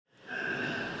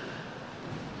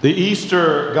The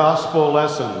Easter Gospel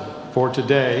lesson for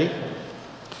today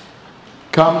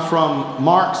comes from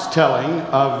Mark's telling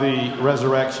of the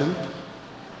resurrection.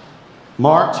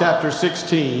 Mark chapter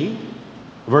 16,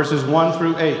 verses 1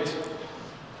 through 8.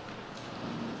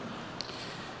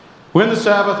 When the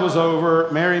Sabbath was over,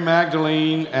 Mary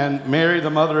Magdalene and Mary the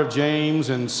mother of James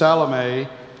and Salome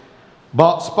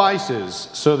bought spices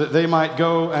so that they might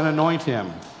go and anoint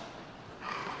him.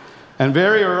 And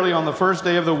very early on the first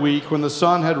day of the week, when the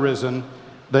sun had risen,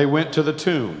 they went to the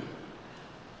tomb.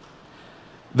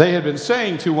 They had been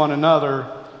saying to one another,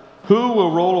 "Who will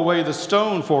roll away the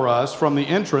stone for us from the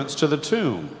entrance to the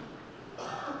tomb?"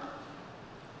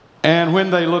 And when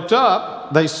they looked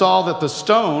up, they saw that the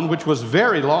stone, which was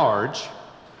very large,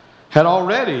 had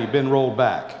already been rolled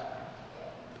back.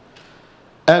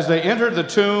 As they entered the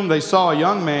tomb, they saw a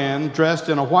young man dressed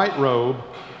in a white robe,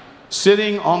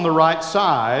 sitting on the right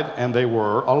side, and they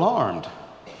were alarmed.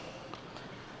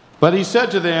 But he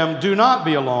said to them, "Do not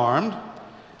be alarmed.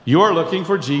 You are looking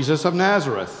for Jesus of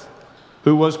Nazareth,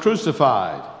 who was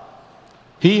crucified.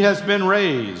 He has been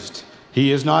raised.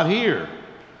 He is not here.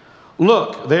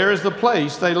 Look, there is the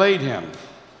place they laid him.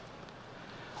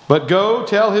 But go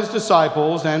tell his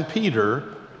disciples and Peter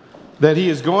that he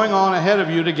is going on ahead of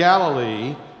you to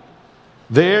Galilee.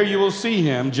 There you will see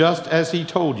him just as he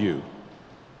told you."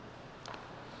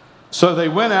 So they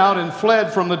went out and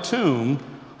fled from the tomb,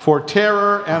 for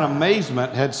terror and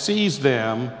amazement had seized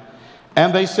them,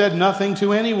 and they said nothing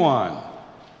to anyone,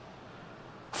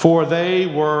 for they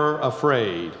were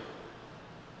afraid.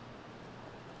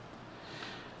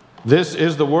 This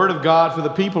is the word of God for the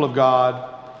people of God.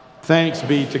 Thanks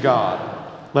be to God.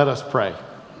 Let us pray.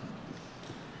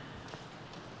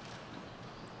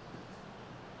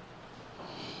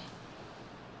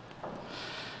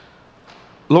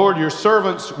 Lord, your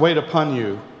servants wait upon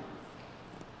you.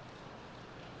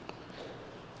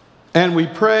 And we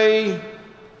pray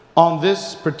on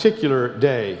this particular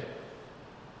day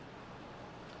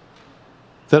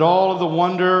that all of the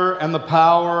wonder and the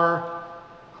power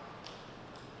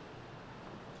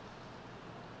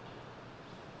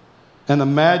and the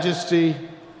majesty,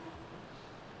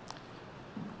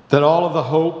 that all of the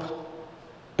hope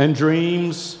and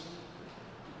dreams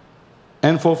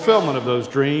and fulfillment of those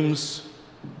dreams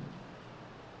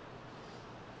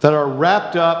that are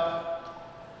wrapped up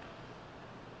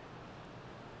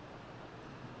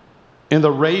in the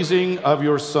raising of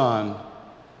your Son,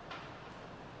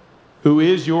 who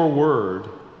is your word,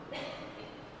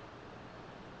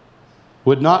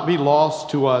 would not be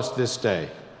lost to us this day.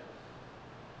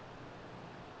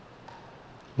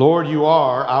 Lord, you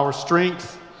are our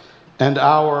strength and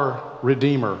our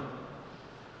Redeemer.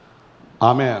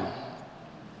 Amen.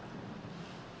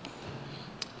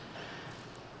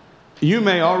 You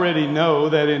may already know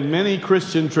that in many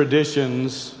Christian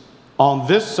traditions, on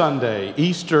this Sunday,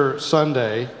 Easter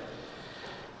Sunday,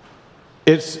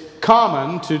 it's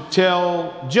common to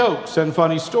tell jokes and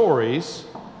funny stories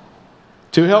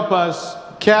to help us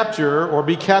capture or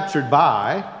be captured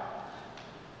by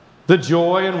the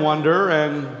joy and wonder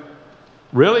and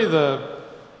really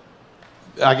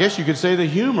I guess you could say the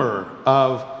humor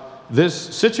of this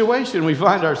situation we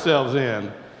find ourselves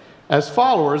in as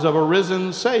followers of a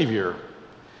risen Savior.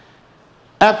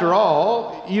 After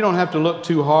all, you don't have to look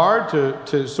too hard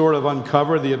to sort of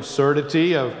uncover the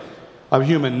absurdity of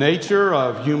human nature,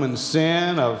 of human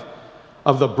sin, of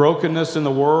the brokenness in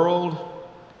the world.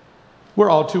 We're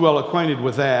all too well acquainted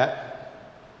with that.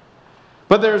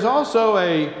 But there's also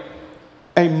a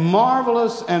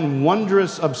marvelous and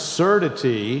wondrous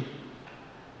absurdity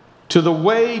to the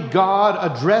way God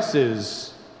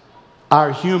addresses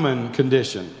our human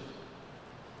condition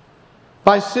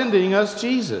by sending us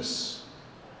Jesus,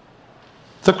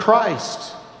 the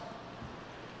Christ.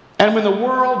 And when the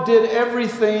world did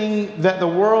everything that the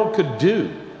world could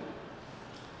do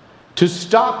to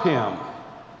stop him,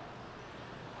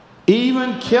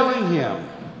 even killing him,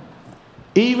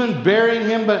 even burying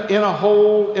him but in a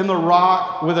hole in the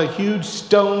rock with a huge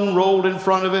stone rolled in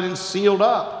front of it and sealed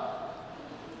up,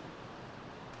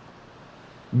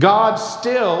 God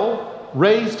still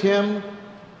raised him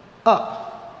up.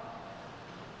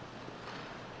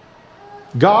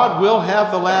 God will have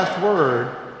the last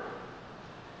word,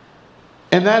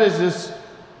 and that is this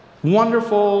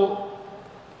wonderful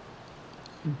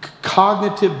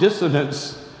cognitive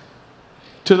dissonance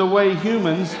to the way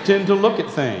humans tend to look at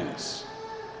things.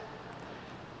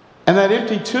 And that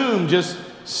empty tomb just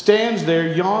stands there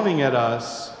yawning at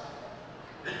us,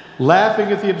 laughing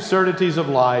at the absurdities of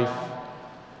life,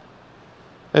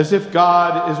 as if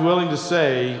God is willing to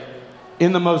say,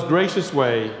 in the most gracious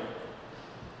way,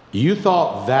 "You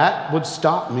thought that would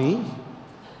stop me?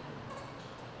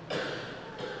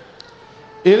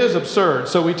 It is absurd.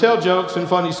 So we tell jokes and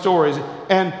funny stories.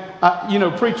 And, you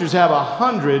know, preachers have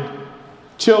 100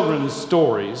 children's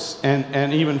stories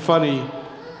and even funny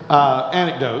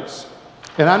anecdotes.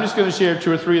 And I'm just going to share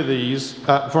 2 or 3 of these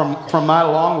from my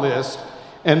long list.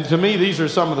 And to me, these are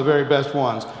some of the very best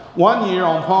ones. One year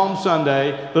on Palm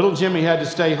Sunday, little Jimmy had to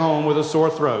stay home with a sore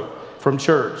throat from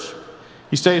church.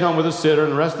 He stayed home with a sitter,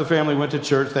 and the rest of the family went to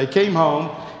church. They came home,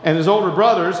 and his older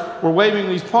brothers were waving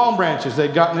these palm branches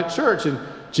they'd gotten at church. And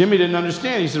Jimmy didn't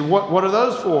understand. He said, what are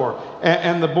those for?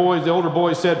 And the older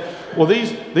boys said, well,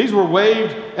 these were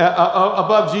waved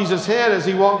above Jesus' head as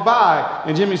he walked by.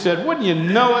 And Jimmy said, wouldn't you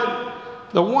know it?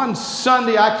 The one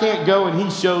Sunday I can't go and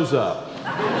he shows up.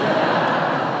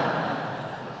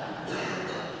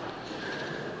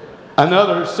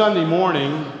 Another Sunday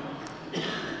morning,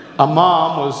 a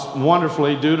mom was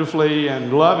wonderfully, dutifully,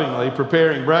 and lovingly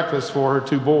preparing breakfast for her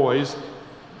 2 boys,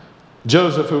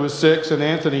 Joseph, who was 6, and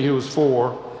Anthony, who was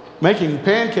 4, making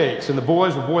pancakes. And the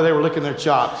boys, they were licking their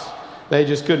chops. They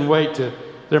just couldn't wait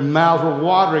their mouths were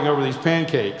watering over these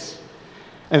pancakes.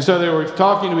 And so they were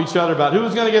talking to each other about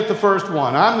who's going to get the first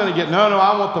one. I'm going to get, no,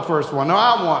 I want the first one. No,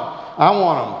 I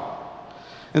want them.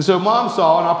 And so Mom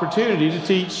saw an opportunity to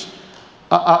teach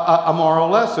a moral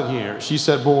lesson here. She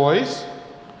said, boys,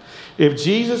 if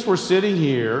Jesus were sitting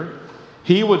here,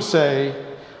 he would say,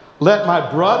 let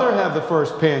my brother have the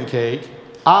first pancake.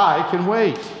 I can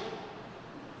wait.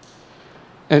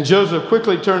 And Joseph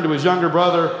quickly turned to his younger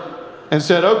brother and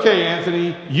said, okay,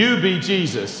 Anthony, you be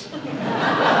Jesus.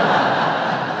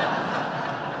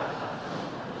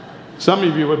 Some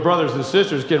of you with brothers and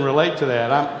sisters can relate to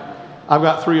that. I've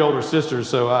got 3 older sisters,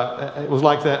 so it was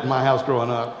like that in my house growing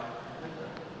up.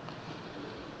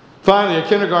 Finally, a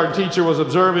kindergarten teacher was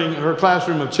observing her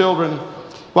classroom of children.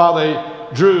 While they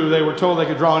drew, they were told they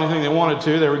could draw anything they wanted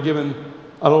to. They were given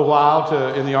a little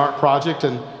while in the art project.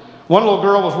 And one little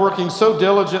girl was working so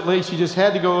diligently, she just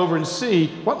had to go over and see,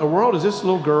 what in the world is this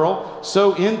little girl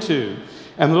so into?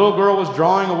 And the little girl was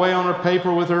drawing away on her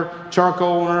paper with her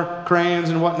charcoal and her crayons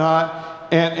and whatnot.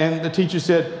 And the teacher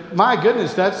said, my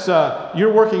goodness, that's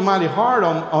you're working mighty hard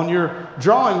on your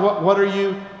drawing. What are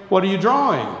you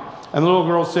drawing? And the little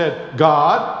girl said,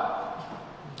 God.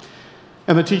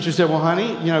 And the teacher said, well,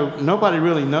 honey, you know, nobody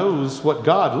really knows what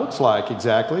God looks like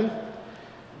exactly.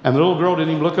 And the little girl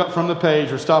didn't even look up from the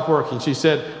page or stop working. She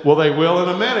said, well, they will in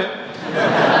a minute.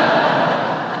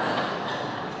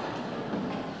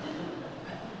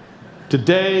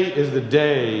 Today is the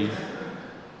day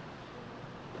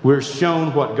we're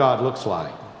shown what God looks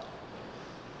like.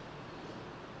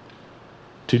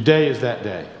 Today is that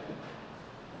day.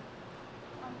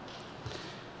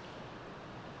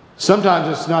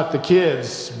 Sometimes it's not the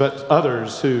kids, but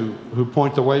others who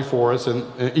point the way for us, and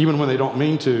even when they don't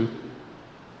mean to.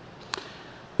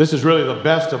 This is really the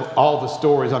best of all the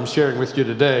stories I'm sharing with you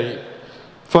today.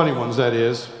 Funny ones, that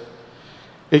is.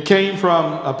 It came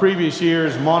from a previous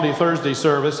year's Maundy Thursday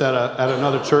service at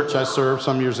another church I served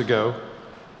some years ago.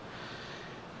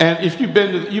 And if you've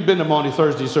been to Maundy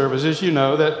Thursday services, you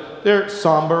know that they're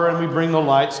somber and we bring the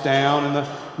lights down and the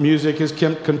music is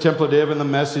contemplative and the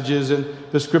messages and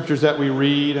the scriptures that we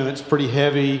read, and it's pretty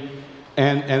heavy.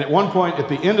 And at one point at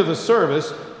the end of the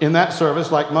service, in that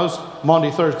service, like most Maundy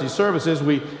Thursday services,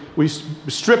 we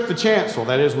stripped the chancel.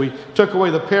 That is, we took away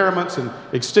the paraments and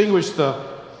extinguished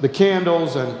the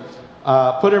candles and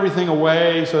put everything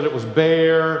away so that it was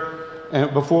bare,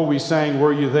 and before we sang,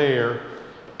 Were You There?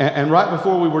 And right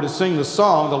before we were to sing the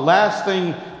song, the last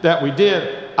thing that we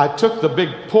did, I took the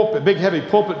big heavy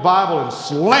pulpit Bible and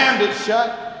slammed it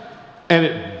shut, and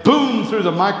it boomed through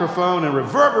the microphone and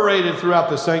reverberated throughout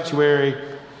the sanctuary,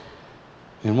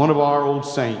 and one of our old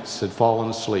saints had fallen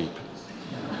asleep.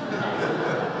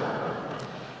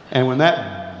 And when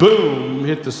that boom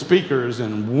hit the speakers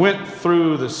and went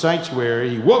through the sanctuary,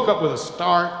 he woke up with a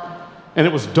start, and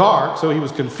it was dark, so he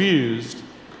was confused.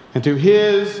 And to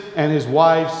his and his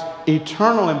wife's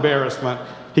eternal embarrassment,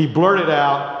 he blurted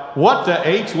out, "What the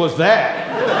H was that?"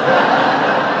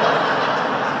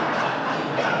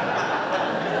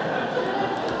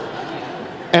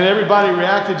 And everybody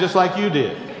reacted just like you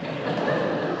did.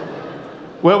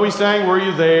 Well, we sang Were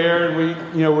You There?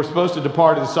 And we're supposed to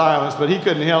depart in silence, but he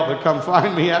couldn't help but come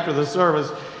find me after the service,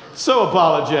 so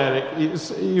apologetic.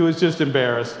 He was just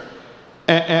embarrassed.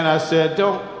 And I said,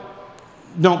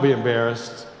 don't be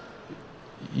embarrassed.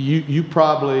 You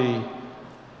probably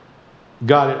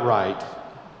got it right.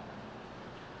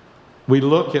 We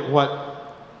look at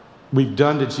what we've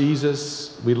done to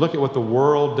Jesus. We look at what the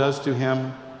world does to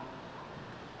him.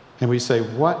 And we say,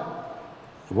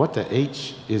 what the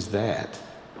H is that?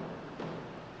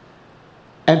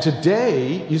 And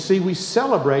today, you see, we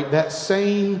celebrate that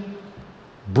same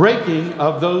breaking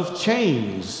of those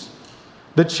chains.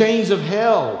 The chains of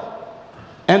hell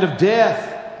and of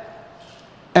death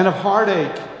and of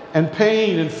heartache and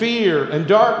pain and fear and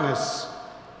darkness,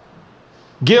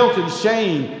 guilt and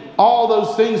shame. All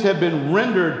those things have been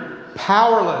rendered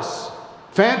powerless,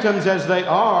 phantoms as they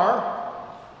are,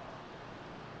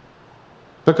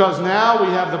 because now we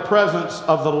have the presence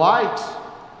of the light.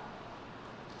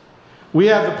 We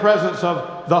have the presence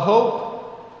of the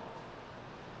hope.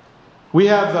 We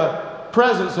have the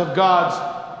presence of God's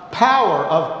power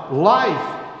of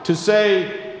life to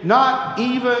say, not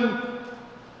even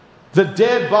the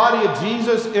dead body of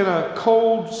Jesus in a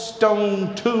cold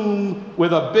stone tomb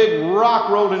with a big rock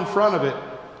rolled in front of it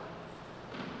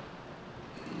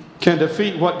can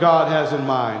defeat what God has in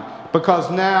mind,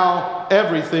 because now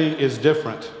everything is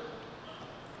different.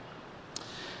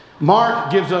 Mark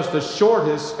gives us the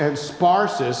shortest and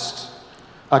sparsest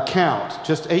account,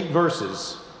 just 8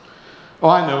 verses. Oh,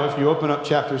 I know, if you open up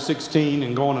chapter 16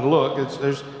 and go on and look,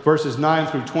 there's verses 9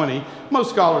 through 20.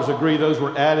 Most scholars agree those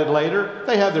were added later.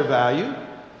 They have their value.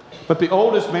 But the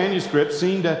oldest manuscripts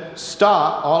seem to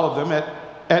stop, all of them,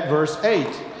 at verse 8.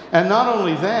 And not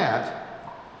only that,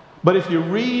 but if you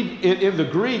read it in the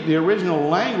Greek, the original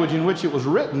language in which it was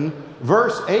written,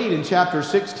 verse 8 in chapter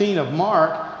 16 of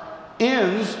Mark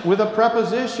ends with a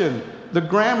preposition. The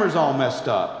grammar's all messed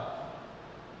up.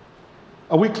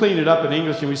 We clean it up in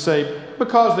English and we say,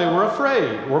 because they were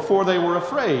afraid, or for they were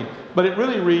afraid. But it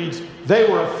really reads, they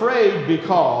were afraid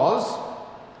because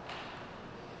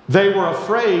they were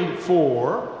afraid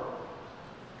for ...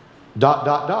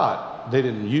 They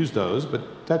didn't use those,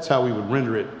 but that's how we would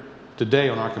render it today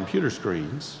on our computer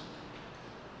screens.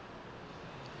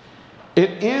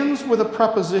 It ends with a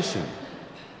preposition.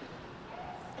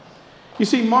 You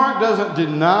see, Mark doesn't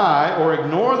deny or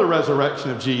ignore the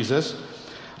resurrection of Jesus,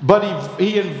 but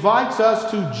he invites us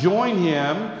to join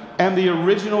him and the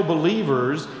original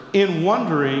believers in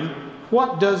wondering,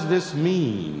 what does this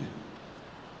mean?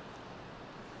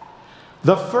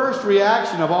 The first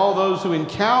reaction of all those who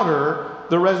encounter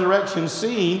the resurrection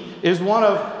scene is one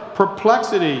of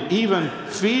perplexity, even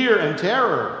fear and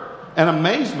terror and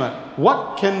amazement.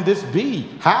 What can this be?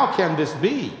 How can this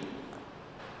be?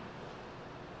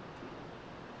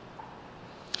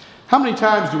 How many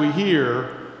times do we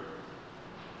hear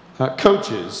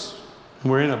coaches,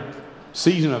 we're in a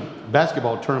season of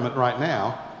basketball tournament right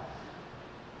now,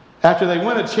 after they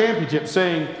win a championship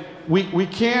saying, we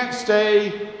can't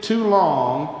stay too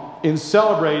long in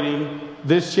celebrating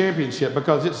this championship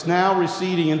because it's now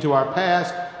receding into our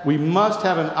past. We must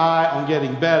have an eye on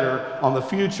getting better, on the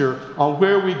future, on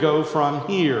where we go from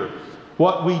here,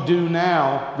 what we do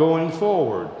now going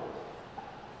forward.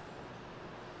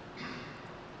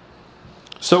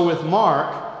 So with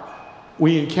Mark,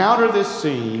 we encounter this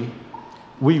scene,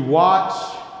 we watch,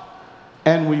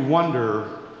 and we wonder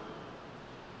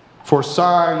for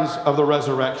signs of the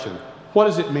resurrection. What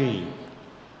does it mean?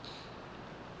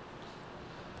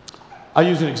 I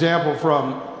use an example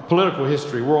from political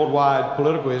history, worldwide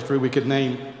political history. We could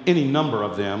name any number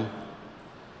of them.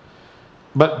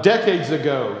 But decades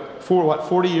ago,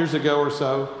 40 years ago or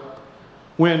so,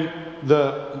 when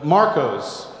the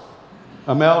Marcos,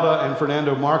 Imelda and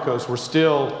Fernando Marcos, were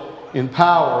still in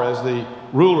power as the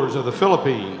rulers of the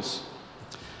Philippines,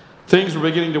 things were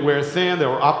beginning to wear thin. There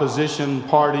were opposition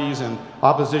parties and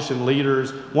opposition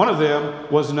leaders. One of them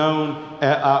was named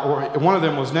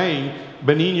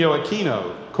Benigno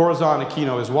Aquino. Corazon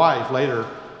Aquino, his wife, later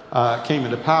came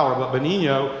into power, but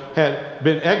Benigno had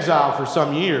been exiled for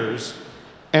some years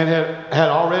and had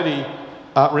already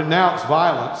renounced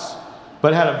violence,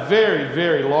 but had a very,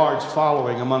 very large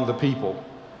following among the people.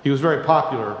 He was very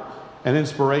popular and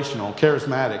inspirational,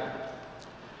 charismatic.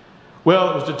 Well,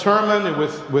 it was determined, and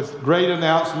with great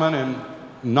announcement and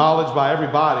knowledge by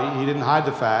everybody, he didn't hide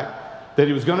the fact that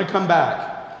he was going to come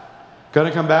back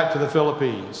to the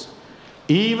Philippines,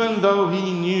 even though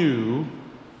he knew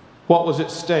what was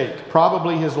at stake,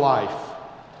 probably his life.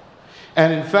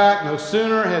 And in fact, no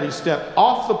sooner had he stepped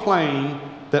off the plane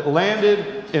that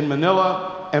landed in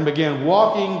Manila and began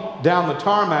walking down the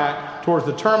tarmac towards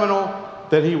the terminal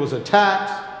that he was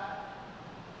attacked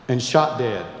and shot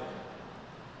dead.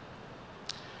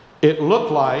 It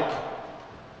looked like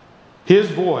his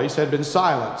voice had been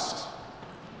silenced.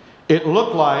 It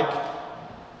looked like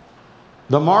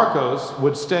the Marcos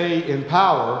would stay in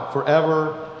power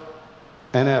forever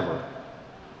and ever.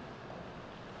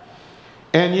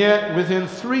 And yet, within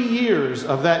 3 years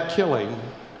of that killing,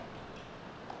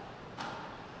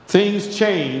 things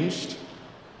changed,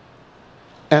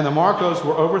 and the Marcos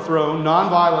were overthrown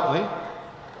non-violently.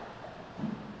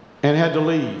 and had to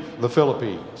leave the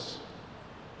Philippines.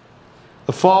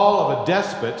 The fall of a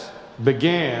despot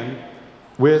began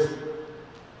with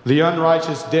the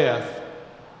unrighteous death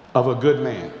of a good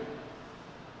man.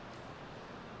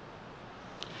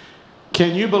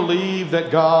 Can you believe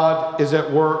that God is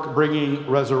at work bringing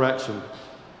resurrection?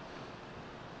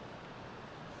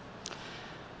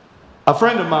 A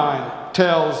friend of mine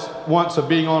tells once of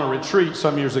being on a retreat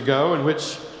some years ago in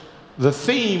which the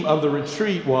theme of the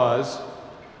retreat was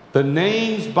the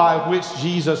names by which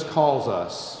Jesus calls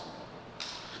us.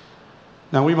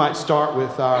 Now, we might start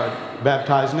with our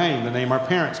baptized name, the name our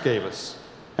parents gave us,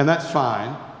 and that's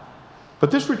fine.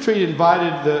 But this retreat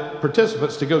invited the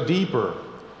participants to go deeper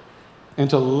and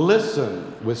to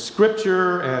listen with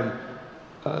scripture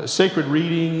and sacred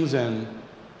readings and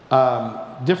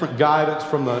different guidance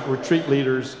from the retreat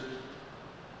leaders.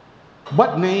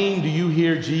 What name do you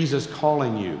hear Jesus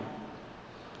calling you?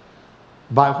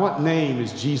 By what name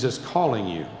is Jesus calling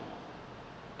you?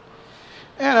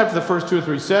 And after the first 2 or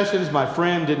 3 sessions, my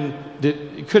friend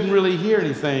couldn't really hear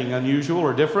anything unusual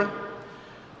or different.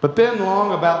 But then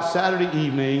long about Saturday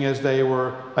evening, as they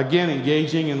were again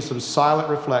engaging in some silent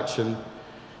reflection,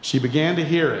 she began to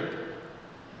hear it.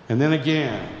 And then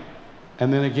again,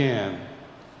 and then again.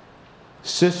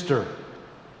 Sister.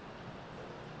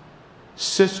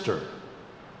 Sister.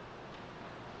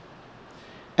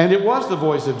 And it was the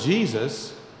voice of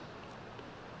Jesus,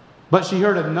 but she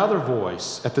heard another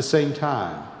voice at the same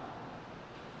time.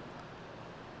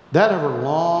 That of her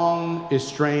long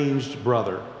estranged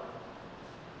brother.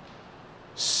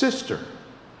 Sister.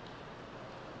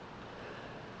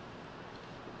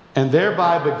 And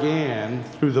thereby began,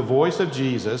 through the voice of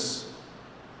Jesus,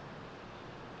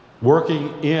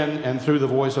 working in and through the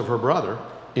voice of her brother,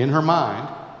 in her mind,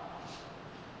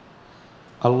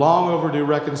 a long overdue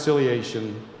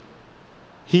reconciliation,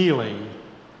 healing,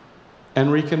 and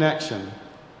reconnection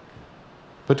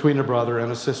between a brother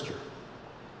and a sister.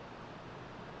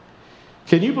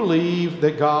 Can you believe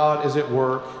that God is at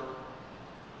work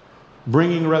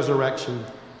bringing resurrection?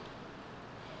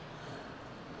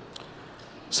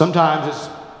 Sometimes it's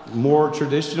more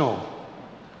traditional.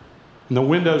 And the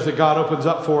windows that God opens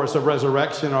up for us of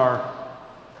resurrection are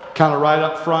kind of right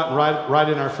up front and right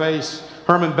in our face.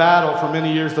 Herman Battle, for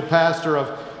many years the pastor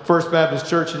of First Baptist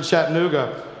Church in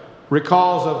Chattanooga,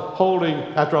 recalls of holding,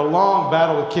 after a long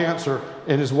battle with cancer,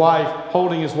 and his wife,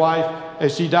 holding his wife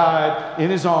as she died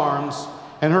in his arms,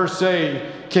 and her saying,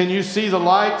 "Can you see the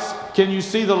lights? Can you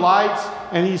see the lights?"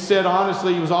 And he said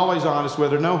honestly, he was always honest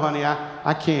with her, "No, honey,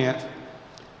 I can't."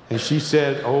 And she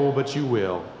said, "Oh, but you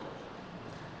will.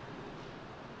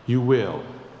 You will."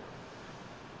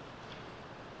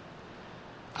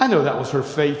 I know that was her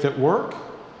faith at work.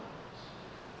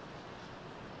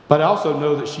 But I also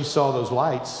know that she saw those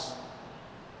lights.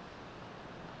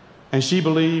 And she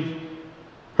believed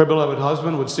her beloved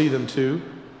husband would see them too.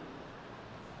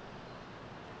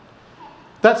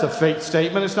 That's a faith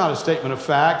statement. It's not a statement of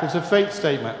fact. It's a faith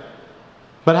statement.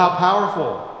 But how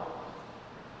powerful.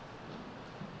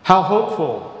 How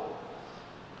hopeful.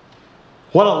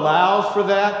 What allows for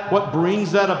that? What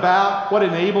brings that about? What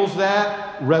enables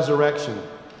that? Resurrection.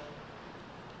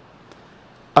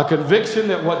 A conviction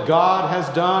that what God has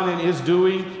done and is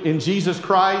doing in Jesus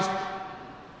Christ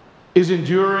is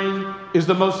enduring, is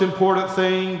the most important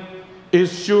thing,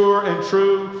 is sure and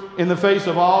true in the face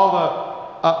of all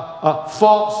the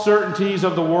false certainties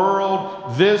of the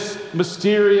world. This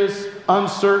mysterious,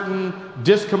 uncertain,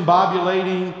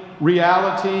 discombobulating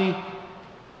reality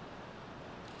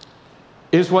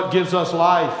is what gives us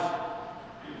life.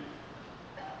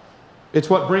 It's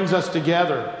what brings us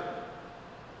together.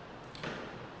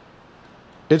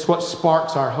 It's what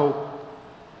sparks our hope.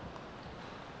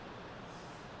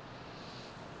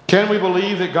 Can we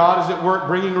believe that God is at work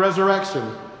bringing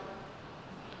resurrection?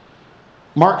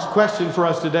 Mark's question for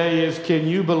us today is, can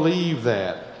you believe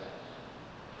that?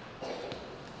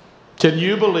 Can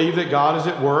you believe that God is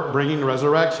at work bringing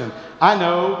resurrection? I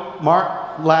know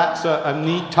Mark lacks a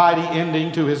neat, tidy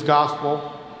ending to his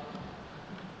gospel.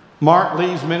 Mark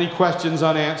leaves many questions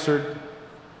unanswered.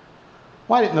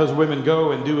 Why didn't those women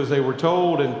go and do as they were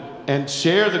told and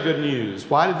share the good news?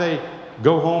 Why did they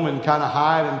go home and kind of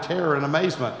hide in terror and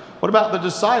amazement? What about the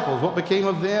disciples? What became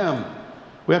of them?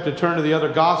 We have to turn to the other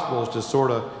Gospels to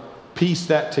sort of piece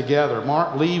that together.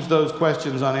 Mark leaves those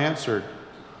questions unanswered.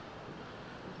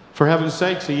 For heaven's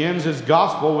sakes, he ends his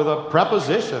Gospel with a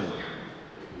preposition.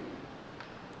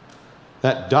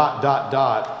 That ...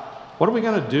 What are we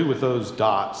going to do with those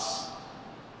dots?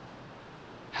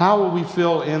 How will we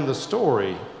fill in the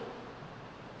story?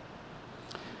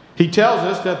 He tells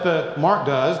us that Mark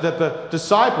does, that the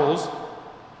disciples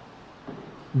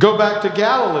go back to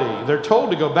Galilee. They're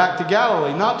told to go back to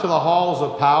Galilee, not to the halls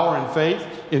of power and faith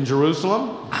in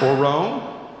Jerusalem or Rome.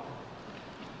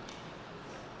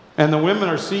 And the women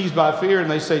are seized by fear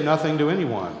and they say nothing to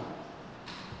anyone.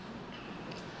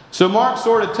 So Mark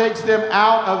sort of takes them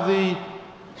out of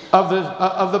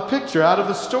the picture, out of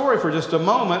the story for just a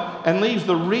moment, and leaves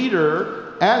the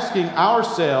reader asking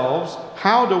ourselves,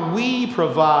 how do we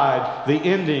provide the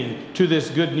ending to this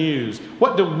good news?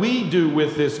 What do we do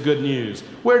with this good news?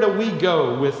 Where do we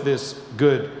go with this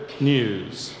good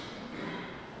news?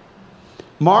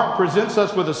 Mark presents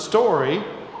us with a story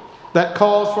that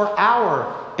calls for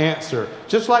our answer.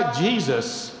 Just like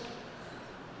Jesus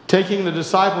taking the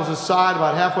disciples aside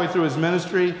about halfway through his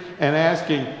ministry and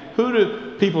asking, who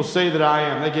do people say that I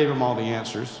am? They gave him all the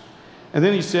answers. And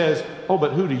then he says, oh,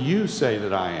 but who do you say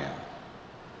that I am?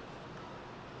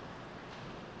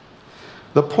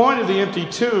 The point of the empty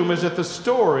tomb is that the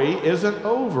story isn't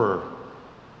over.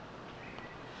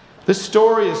 This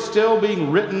story is still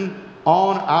being written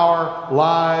on our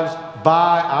lives,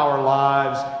 by our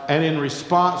lives, and in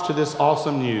response to this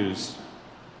awesome news.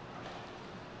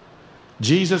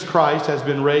 Jesus Christ has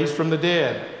been raised from the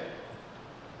dead.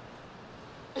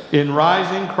 In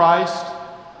rising, Christ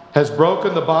has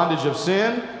broken the bondage of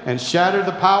sin and shattered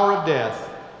the power of death.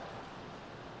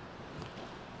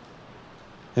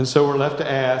 And so we're left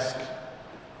to ask,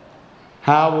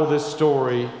 how will this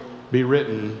story be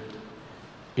written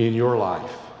in your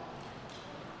life?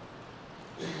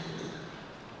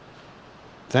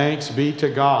 Thanks be to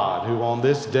God, who on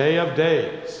this day of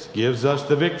days gives us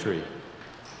the victory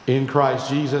in Christ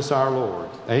Jesus our Lord.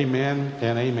 Amen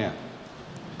and amen.